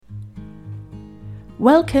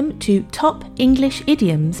Welcome to Top English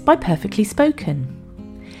Idioms by Perfectly Spoken.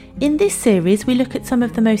 In this series, we look at some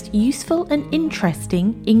of the most useful and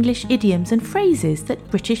interesting English idioms and phrases that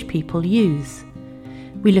British people use.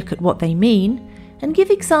 We look at what they mean and give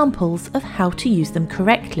examples of how to use them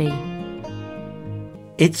correctly.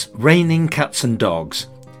 It's raining cats and dogs.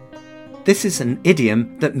 This is an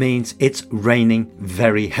idiom that means it's raining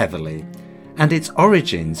very heavily, and its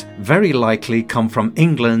origins very likely come from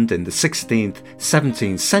England in the 16th,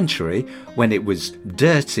 17th century when it was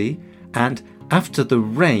dirty, and after the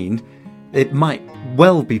rain it might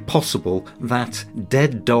well be possible that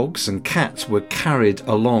dead dogs and cats were carried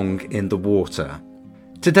along in the water.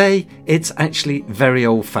 Today it's actually very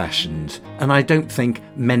old-fashioned, and I don't think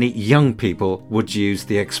many young people would use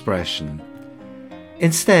the expression.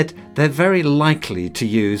 Instead, they're very likely to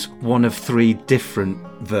use one of three different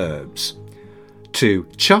verbs: to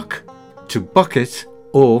chuck, to bucket,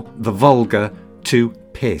 or the vulgar, to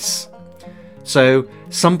piss. So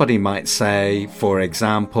somebody might say, for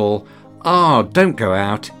example, don't go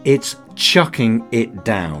out, it's chucking it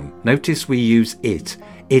down. Notice we use it.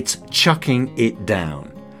 It's chucking it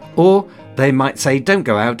down. Or they might say, don't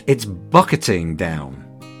go out, it's bucketing down.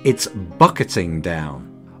 It's bucketing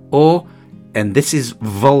down. Or, and this is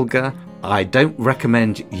vulgar, I don't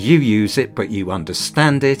recommend you use it, but you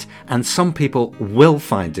understand it, and some people will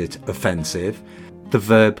find it offensive, the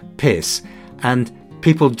verb piss. And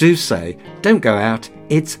people do say, don't go out,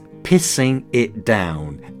 it's pissing it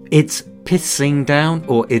down. It's pissing down,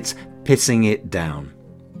 or it's pissing it down.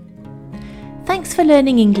 Thanks for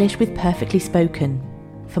learning English with Perfectly Spoken.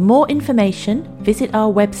 For more information, visit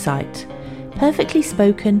our website,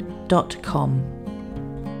 perfectlyspoken.com.